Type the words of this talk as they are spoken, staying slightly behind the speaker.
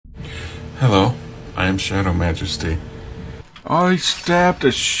Hello, I am Shadow Majesty. Oh, he stabbed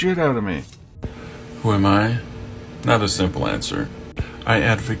the shit out of me. Who am I? Not a simple answer. I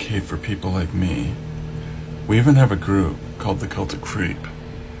advocate for people like me. We even have a group called the Cult of Creep.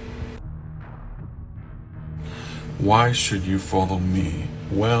 Why should you follow me?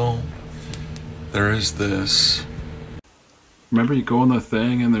 Well, there is this. Remember you go in the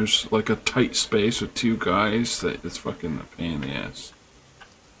thing and there's like a tight space with two guys? It's fucking a pain in the ass.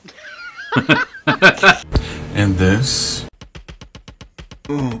 And this.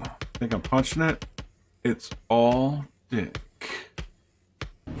 Ooh, think I'm punching it? It's all dick.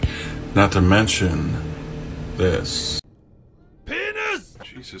 Not to mention this. Penis!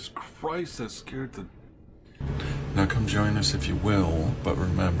 Jesus Christ, that scared the... Now come join us if you will, but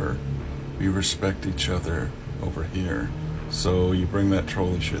remember, we respect each other over here. So you bring that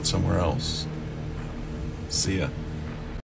trolley shit somewhere else. See ya.